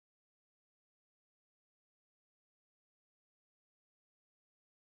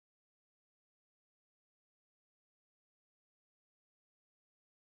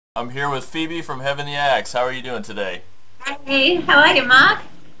I'm here with Phoebe from Heaven the Axe. How are you doing today? Hey, how are you, Mark?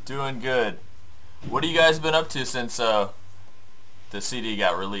 Doing good. What have you guys been up to since the CD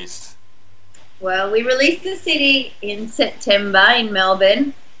got released? Well, we released the city in September in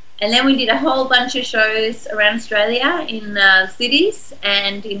Melbourne, and then we did a whole bunch of shows around Australia in cities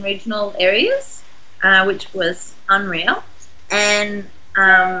and in regional areas, which was unreal. And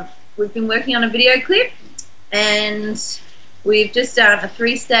we've been working on a video clip, and we've just done a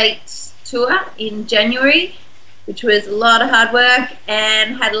three-state tour in January, which was a lot of hard work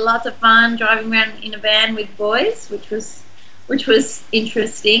and had lots of fun driving around in a van with boys, which was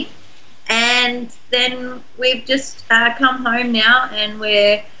interesting. And then we've just come home now, and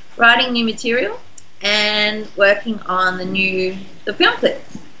we're writing new material and working on the film clip.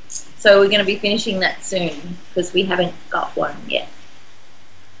 So we're going to be finishing that soon because we haven't got one yet.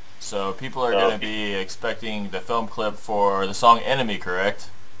 So people are going to be expecting the film clip for the song Enemy, correct?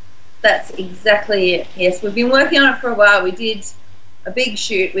 That's exactly it. Yes, we've been working on it for a while. We did a big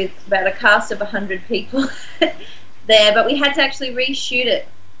shoot with about a cast of 100 people there, but we had to actually reshoot it.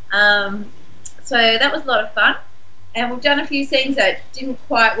 So that was a lot of fun. And we've done a few scenes that didn't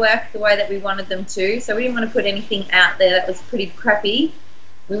quite work the way that we wanted them to. So we didn't want to put anything out there that was pretty crappy.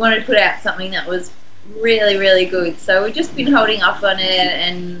 We wanted to put out something that was really, really good. So we've just been holding up on it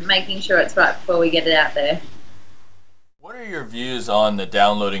and making sure it's right before we get it out there. What are your views on the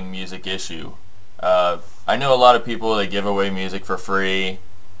downloading music issue? I know a lot of people, they give away music for free,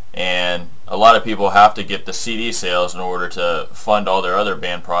 and a lot of people have to get the CD sales in order to fund all their other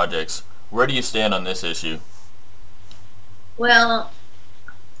band projects. Where do you stand on this issue? Well,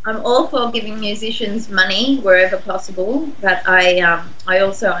 I'm all for giving musicians money wherever possible, but I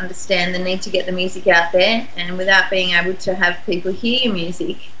also understand the need to get the music out there, and without being able to have people hear your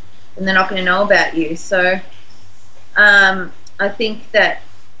music, then they're not going to know about you. So I think that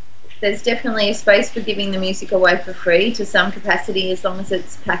there's definitely a space for giving the music away for free to some capacity, as long as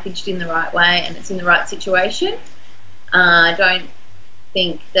it's packaged in the right way and it's in the right situation. I don't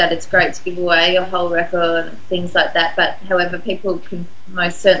think that it's great to give away your whole record and things like that, but however, people can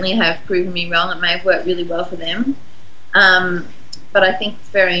most certainly have proven me wrong. It may have worked really well for them. But I think it's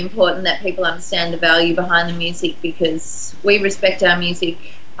very important that people understand the value behind the music, because we respect our music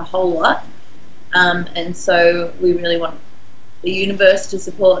a whole lot. And so we really want the universe to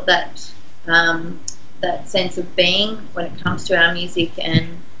support that sense of being when it comes to our music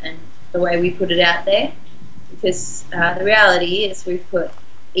and the way we put it out there. Because the reality is we've put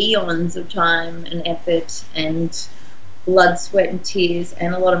eons of time and effort and blood, sweat and tears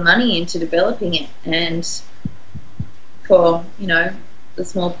and a lot of money into developing it. And for, the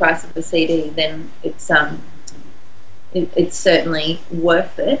small price of a CD, then it's certainly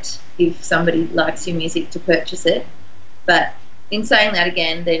worth it if somebody likes your music to purchase it. But in saying that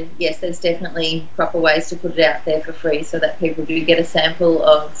again, then yes, there's definitely proper ways to put it out there for free so that people do get a sample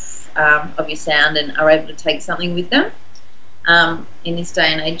of your sound and are able to take something with them. In this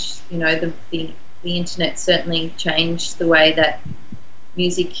day and age, the internet certainly changed the way that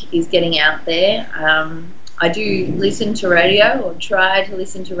music is getting out there. I do listen to radio, or try to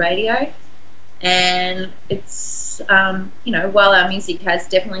listen to radio, and it's while our music has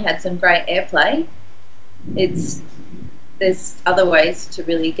definitely had some great airplay, there's other ways to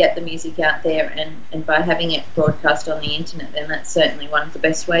really get the music out there, and by having it broadcast on the internet, then that's certainly one of the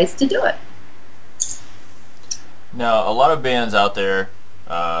best ways to do it. Now, a lot of bands out there,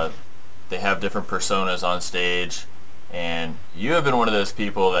 they have different personas on stage, and you have been one of those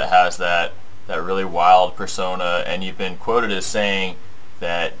people that has that really wild persona, and you've been quoted as saying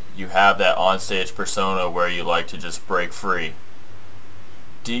that you have that onstage persona where you like to just break free.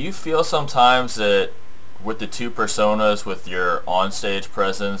 Do you feel sometimes that with the two personas, with your onstage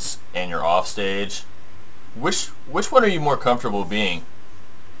presence and your offstage, which one are you more comfortable being?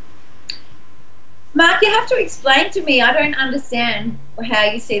 Mark, you have to explain to me. I don't understand how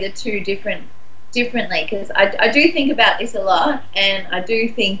you see the two differently, because I do think about this a lot, and I do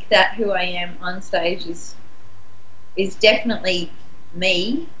think that who I am on stage is definitely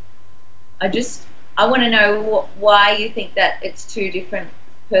me. I want to know why you think that it's two different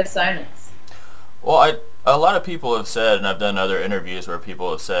personas. Well, a lot of people have said, and I've done other interviews where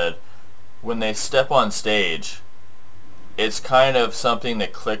people have said, when they step on stage, it's kind of something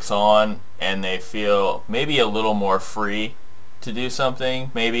that clicks on, and they feel maybe a little more free to do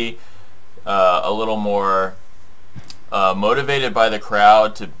something, maybe a little more motivated by the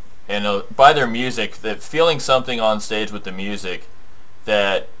crowd and by their music, that feeling something on stage with the music,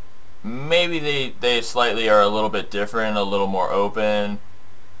 that maybe they slightly are a little bit different, a little more open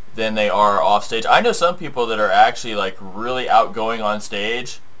than they are off stage. I know some people that are actually like really outgoing on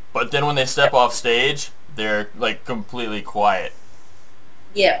stage, But then when they step off stage, they're like completely quiet.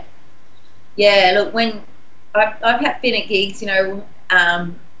 Yeah. Yeah, look, when I've been at gigs,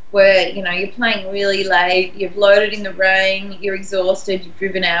 where you're playing really late, you've loaded in the rain, you're exhausted, you've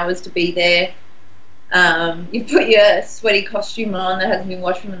driven hours to be there, you've put your sweaty costume on that hasn't been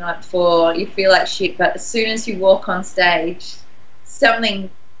washed from the night before, you feel like shit, but as soon as you walk on stage, something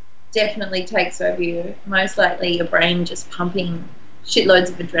definitely takes over you. Most likely your brain just pumping shitloads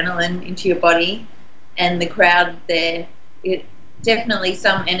of adrenaline into your body, and the crowd there, it definitely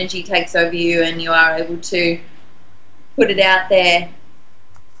some energy takes over you, and you are able to put it out there,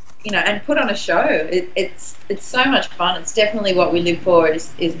 and put on a show. It's so much fun. It's definitely what we live for,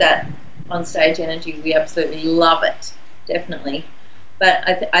 is that on stage energy. We absolutely love it, definitely. But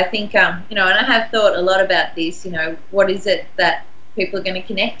I think and I have thought a lot about this. What is it that people are going to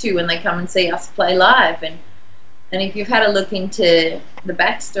connect to when they come and see us play live? And if you've had a look into the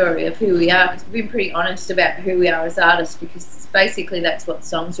backstory of who we are, because we've been pretty honest about who we are as artists, because basically that's what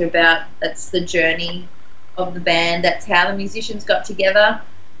songs are about. That's the journey of the band. That's how the musicians got together,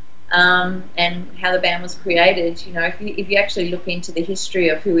 and how the band was created. If you actually look into the history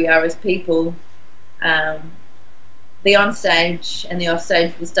of who we are as people, the on-stage and the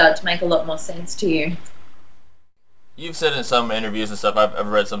off-stage will start to make a lot more sense to you. You've said in some interviews and stuff, I've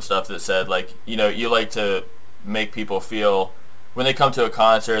read some stuff that said, like, you like to make people feel when they come to a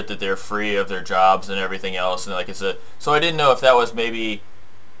concert that they're free of their jobs and everything else, and like so I didn't know if that was maybe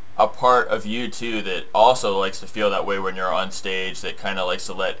a part of you too that also likes to feel that way when you're on stage, that kind of likes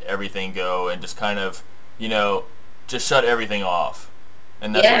to let everything go and just kind of just shut everything off,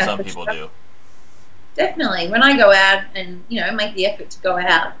 and that's what some people do. Definitely. When I go out and make the effort to go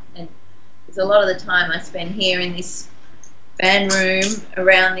out, and because a lot of the time I spend here in this band room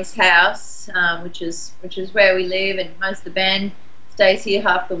around this house, which is where we live, and most of the band stays here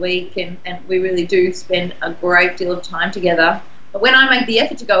half the week, and we really do spend a great deal of time together. But when I make the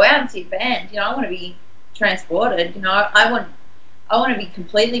effort to go out and see a band, I want to be transported. I want to be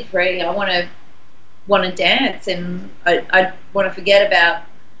completely free. I want to dance, and I want to forget about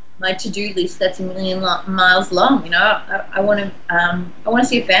my to-do list that's a million miles long. I want to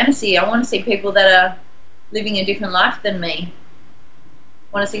see a fantasy. I want to see people that are living a different life than me.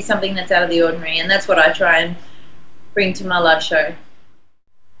 I want to see something that's out of the ordinary, and that's what I try and bring to my live show.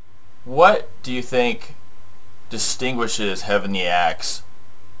 What do you think distinguishes Heavenly Acts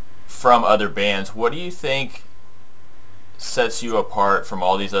from other bands? What do you think sets you apart from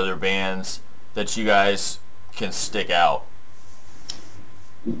all these other bands that you guys can stick out?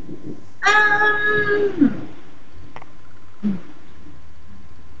 I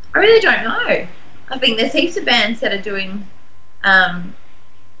really don't know. I think there's heaps of bands that are doing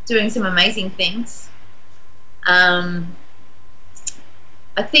some amazing things. I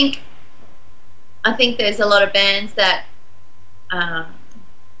think there's a lot of bands that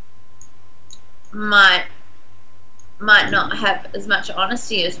might not have as much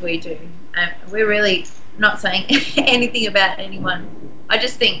honesty as we do. We're really not saying anything about anyone. I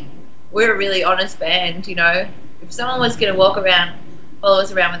just think we're a really honest band. If someone was going to follow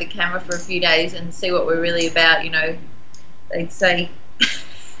us around with a camera for a few days and see what we're really about, they'd say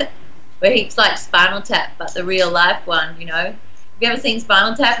we're heaps like Spinal Tap, but the real life one. Have you ever seen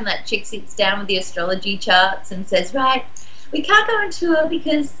Spinal Tap, and that chick sits down with the astrology charts and says, right, we can't go on tour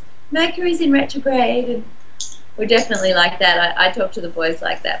because Mercury's in retrograde? And we're definitely like that. I talk to the boys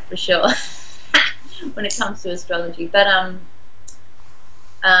like that for sure when it comes to astrology. But I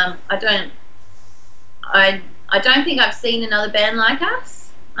don't think I've seen another band like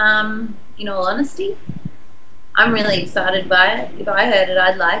us, in all honesty. I'm really excited by it. If I heard it,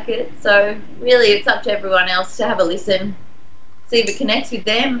 I'd like it. So really it's up to everyone else to have a listen, see if it connects with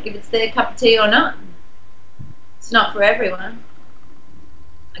them, if it's their cup of tea or not. It's not for everyone.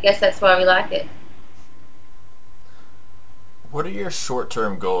 I guess that's why we like it. What are your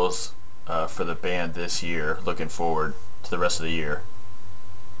short-term goals for the band this year, looking forward to the rest of the year?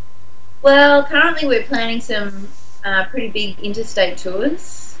 Well, currently we're planning some pretty big interstate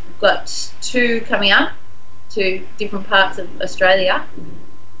tours. We've got 2 coming up to different parts of Australia,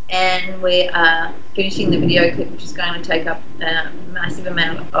 and we are finishing the video clip, which is going to take up a massive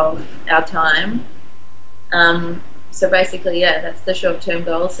amount of our time. So basically, yeah, that's the short-term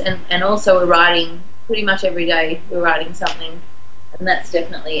goals, and also we're writing pretty much every day. We're writing something, and that's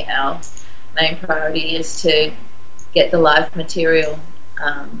definitely our main priority, is to get the live material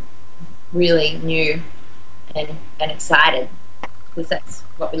really new and excited, because that's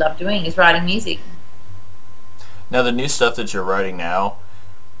what we love doing, is writing music. Now, the new stuff that you're writing now,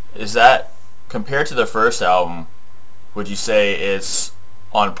 is that, compared to the first album, would you say it's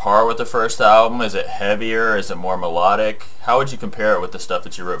on par with the first album? Is it heavier? Is it more melodic? How would you compare it with the stuff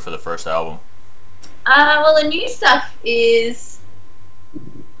that you wrote for the first album? Well, the new stuff is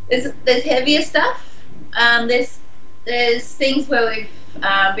there's heavier stuff. There's things where we've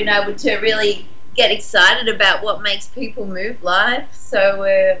been able to really get excited about what makes people move live. So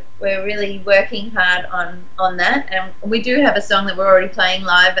we're really working hard on that, and we do have a song that we're already playing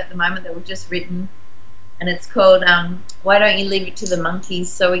live at the moment that we've just written, and it's called "Why Don't You Leave It to the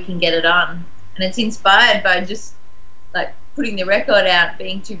Monkeys So We Can Get It On," and it's inspired by just like putting the record out,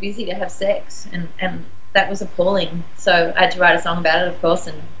 being too busy to have sex, and that was appalling. So I had to write a song about it, of course,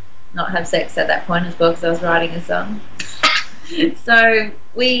 and not have sex at that point as well because I was writing a song. So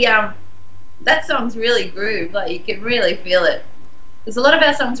we that song's really grooved, like you can really feel it. Because a lot of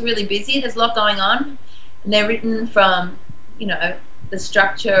our songs are really busy, there's a lot going on, and they're written from, you know, the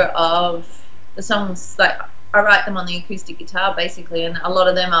structure of the songs. Like I write them on the acoustic guitar basically, and a lot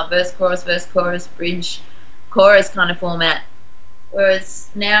of them are verse, chorus, bridge, chorus kind of format.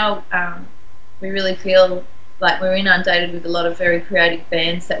 Whereas now we really feel like we're inundated with a lot of very creative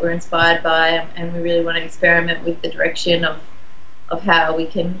bands that we're inspired by, and we really want to experiment with the direction of how we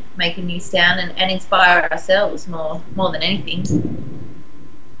can make a new sound and inspire ourselves more than anything.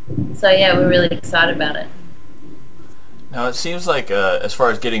 So yeah, we're really excited about it. Now it seems like as far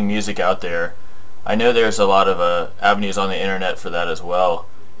as getting music out there, I know there's a lot of avenues on the internet for that as well,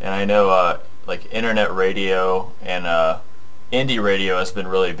 and I know like internet radio and indie radio has been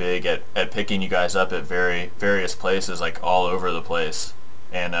really big at picking you guys up at various places, like all over the place,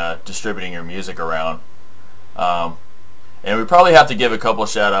 and distributing your music around. And we probably have to give a couple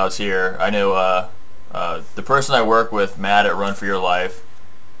shout outs here. I know the person I work with, Matt at Run For Your Life,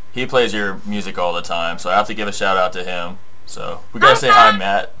 he plays your music all the time, so I have to give a shout out to him. So we gotta say hi,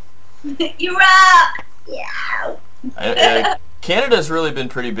 Matt. You rock! Yeah. Canada's really been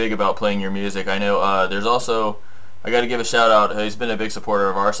pretty big about playing your music. I know there's also, I got to give a shout out, he's been a big supporter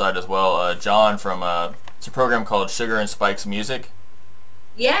of our side as well, John from, it's a program called Sugar and Spikes Music.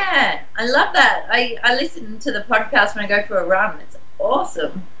 Yeah, I love that. I listen to the podcast when I go for a run. It's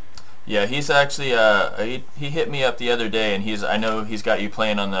awesome. Yeah, he's actually, he hit me up the other day, and I know he's got you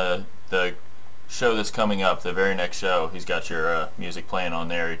playing on the show that's coming up, the very next show. He's got your music playing on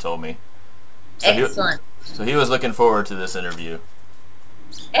there, he told me. So excellent. So he was looking forward to this interview.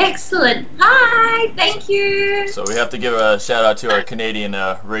 Excellent. Hi, thank you. So we have to give a shout out to our Canadian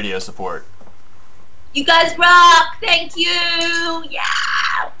radio support. You guys rock. Thank you.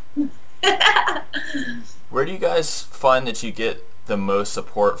 Yeah. Where do you guys find that you get the most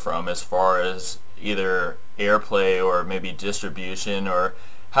support from as far as either airplay or maybe distribution, or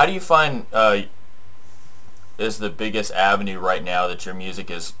how do you find is the biggest avenue right now that your music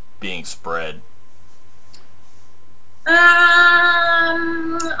is being spread? I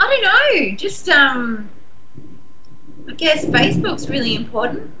don't know. Just I guess Facebook's really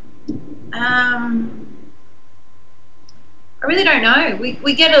important. I really don't know.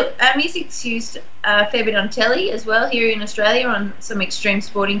 We get our music's used a fair bit on telly as well here in Australia on some extreme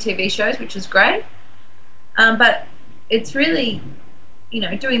sporting TV shows, which is great. But it's really, you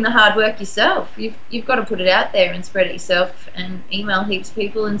know, doing the hard work yourself. You've got to put it out there and spread it yourself and email heaps of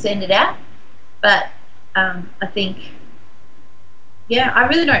people and send it out. But I think, yeah, I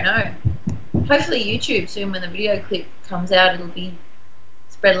really don't know. Hopefully YouTube soon, when the video clip comes out, it'll be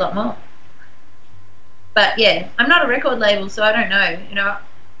spread a lot more. But yeah, I'm not a record label, so I don't know. You know,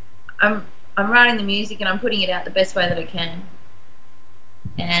 I'm writing the music and I'm putting it out the best way that I can.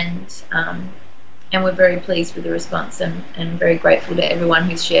 And we're very pleased with the response and very grateful to everyone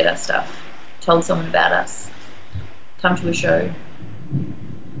who's shared our stuff, told someone about us, come to a show,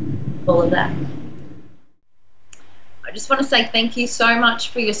 all of that. I just want to say thank you so much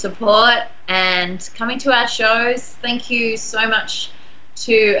for your support and coming to our shows. Thank you so much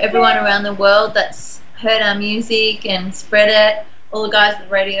to everyone around the world that's heard our music and spread it. All the guys at the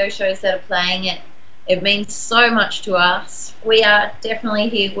radio shows that are playing it. It means so much to us. We are definitely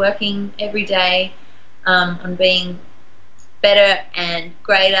here working every day on being better and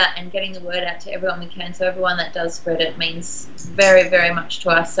greater and getting the word out to everyone we can. So everyone that does spread it means very, very much to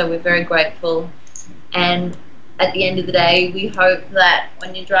us. So we're very grateful. And at the end of the day, we hope that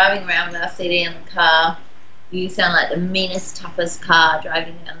when you're driving around with our CD in the car, you sound like the meanest, toughest car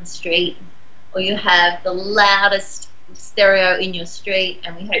driving down the street, or you have the loudest stereo in your street,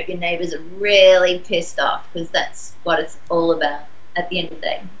 and we hope your neighbours are really pissed off, because that's what it's all about at the end of the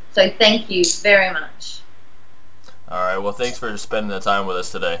day. So thank you very much. All right, well, thanks for spending the time with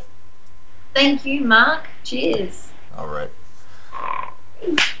us today. Thank you, Mark. Cheers. All right.